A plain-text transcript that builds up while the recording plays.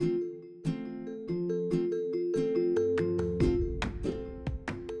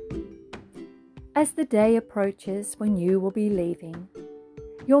As the day approaches when you will be leaving,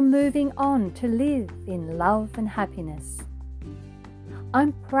 you're moving on to live in love and happiness.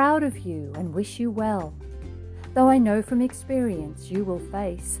 I'm proud of you and wish you well, though I know from experience you will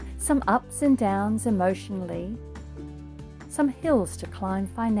face some ups and downs emotionally, some hills to climb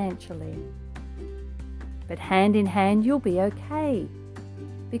financially. But hand in hand you'll be okay,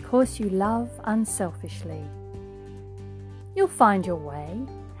 because you love unselfishly. You'll find your way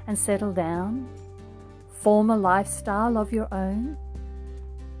and settle down, form a lifestyle of your own.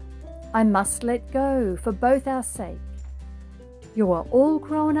 I must let go for both our sake. You are all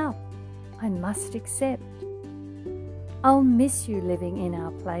grown up, I must accept. I'll miss you living in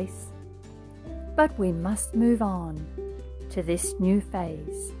our place, but we must move on to this new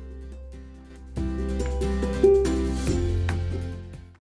phase.